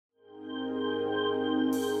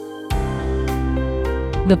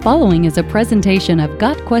The following is a presentation of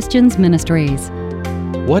Got Questions Ministries.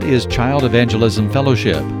 What is Child Evangelism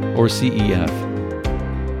Fellowship, or CEF?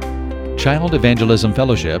 Child Evangelism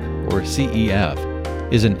Fellowship, or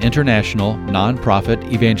CEF, is an international, non-profit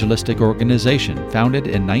evangelistic organization founded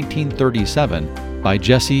in 1937 by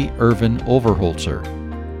Jesse Irvin Overholzer,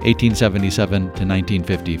 1877 to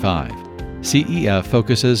 1955. CEF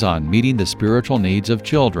focuses on meeting the spiritual needs of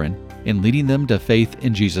children and leading them to faith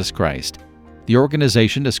in Jesus Christ. The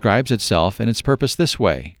organization describes itself and its purpose this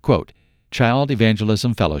way, quote, Child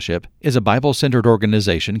Evangelism Fellowship is a Bible-centered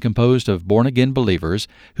organization composed of born-again believers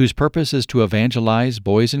whose purpose is to evangelize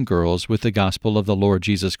boys and girls with the gospel of the Lord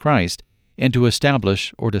Jesus Christ and to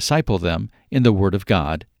establish or disciple them in the Word of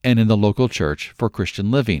God and in the local church for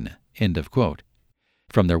Christian living, end of quote.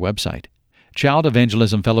 From their website, Child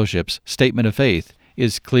Evangelism Fellowship's statement of faith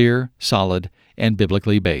is clear, solid, and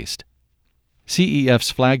biblically based.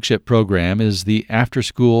 CEF's flagship program is the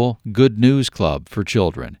After-School Good News Club for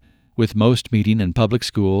children, with most meeting in public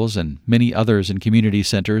schools and many others in community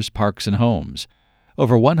centers, parks, and homes.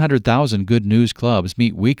 Over 100,000 Good News Clubs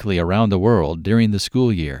meet weekly around the world during the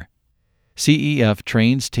school year. CEF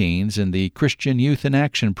trains teens in the Christian Youth in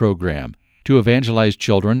Action program to evangelize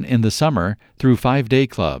children in the summer through 5-day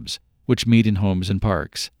clubs, which meet in homes and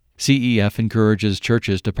parks. CEF encourages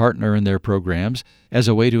churches to partner in their programs as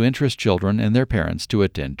a way to interest children and their parents to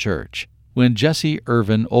attend church. When Jesse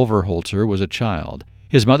Irvin Overholzer was a child,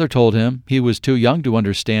 his mother told him he was too young to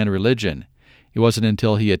understand religion. It wasn't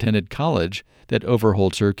until he attended college that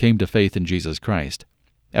Overholzer came to faith in Jesus Christ.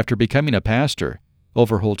 After becoming a pastor,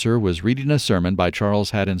 Overholzer was reading a sermon by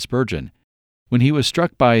Charles Haddon Spurgeon when he was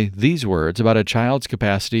struck by these words about a child's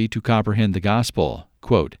capacity to comprehend the gospel,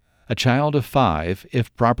 quote, a child of 5,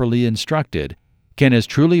 if properly instructed, can as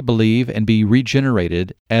truly believe and be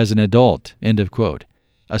regenerated as an adult, end of quote.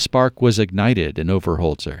 A spark was ignited in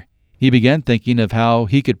Overholzer. He began thinking of how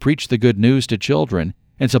he could preach the good news to children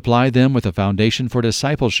and supply them with a foundation for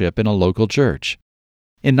discipleship in a local church.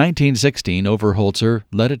 In 1916, Overholzer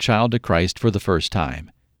led a child to Christ for the first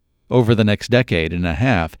time. Over the next decade and a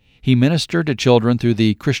half, he ministered to children through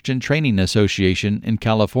the Christian Training Association in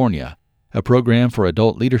California, a program for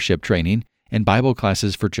adult leadership training and Bible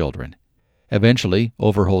classes for children. Eventually,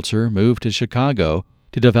 Overholzer moved to Chicago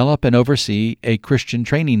to develop and oversee a Christian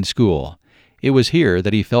training school. It was here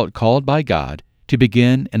that he felt called by God to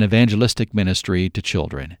begin an evangelistic ministry to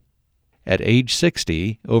children. At age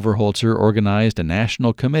 60, Overholzer organized a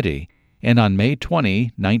national committee, and on May 20,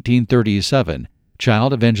 1937,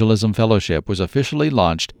 Child Evangelism Fellowship was officially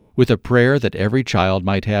launched with a prayer that every child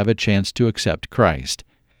might have a chance to accept Christ.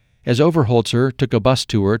 As Overholzer took a bus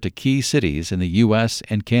tour to key cities in the U.S.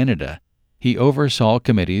 and Canada, he oversaw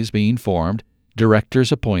committees being formed,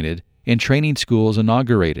 directors appointed, and training schools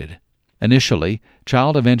inaugurated. Initially,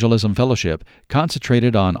 Child Evangelism Fellowship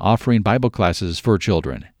concentrated on offering Bible classes for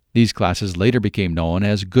children. These classes later became known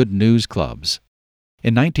as Good News Clubs.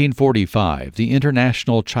 In 1945, the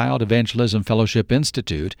International Child Evangelism Fellowship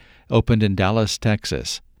Institute opened in Dallas,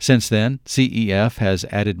 Texas. Since then, CEF has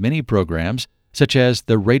added many programs, such as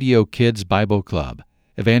the Radio Kids Bible Club,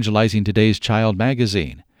 Evangelizing Today's Child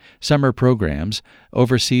magazine, summer programs,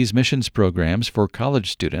 overseas missions programs for college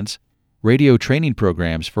students, radio training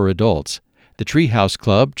programs for adults, the Treehouse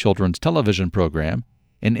Club children's television program,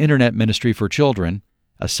 an internet ministry for children,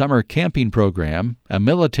 a summer camping program, a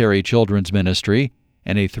military children's ministry,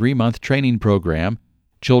 and a 3-month training program,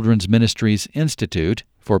 Children's Ministries Institute,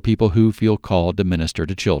 for people who feel called to minister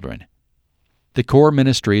to children. The core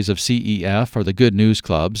ministries of CEF are the Good News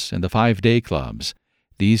Clubs and the 5-day clubs.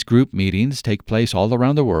 These group meetings take place all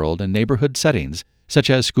around the world in neighborhood settings, such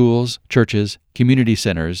as schools, churches, community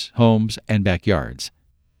centers, homes, and backyards.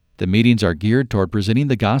 The meetings are geared toward presenting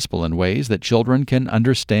the gospel in ways that children can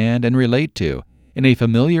understand and relate to in a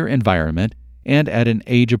familiar environment and at an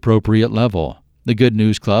age-appropriate level. The Good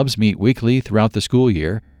News Clubs meet weekly throughout the school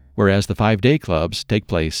year, whereas the 5-day clubs take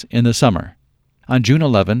place in the summer. On June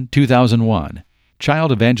 11, 2001,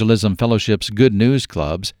 Child Evangelism Fellowship's Good News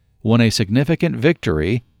Clubs won a significant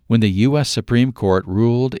victory when the U.S. Supreme Court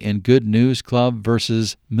ruled in Good News Club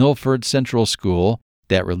versus Milford Central School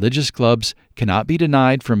that religious clubs cannot be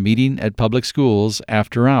denied from meeting at public schools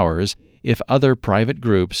after hours if other private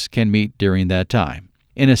groups can meet during that time.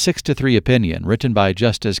 In a 6-3 opinion written by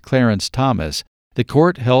Justice Clarence Thomas, the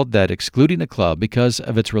court held that excluding a club because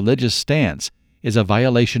of its religious stance is a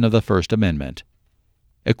violation of the First Amendment.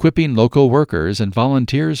 Equipping local workers and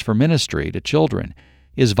volunteers for ministry to children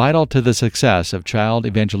is vital to the success of Child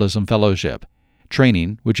Evangelism Fellowship.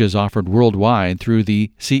 Training, which is offered worldwide through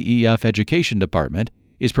the CEF Education Department,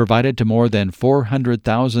 is provided to more than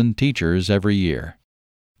 400,000 teachers every year.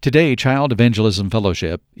 Today, Child Evangelism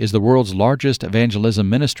Fellowship is the world's largest evangelism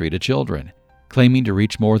ministry to children, claiming to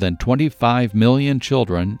reach more than 25 million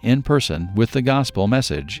children in person with the gospel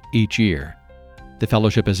message each year. The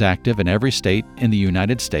fellowship is active in every state in the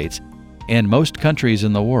United States and most countries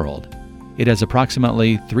in the world. It has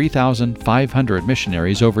approximately 3,500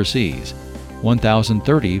 missionaries overseas,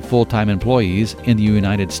 1,030 full-time employees in the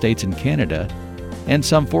United States and Canada, and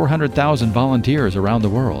some 400,000 volunteers around the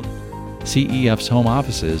world. CEF's home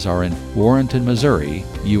offices are in Warrenton, Missouri,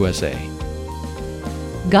 USA.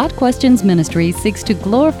 Got Questions Ministry seeks to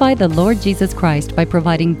glorify the Lord Jesus Christ by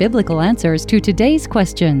providing biblical answers to today's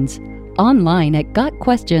questions. Online at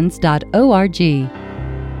gotquestions.org.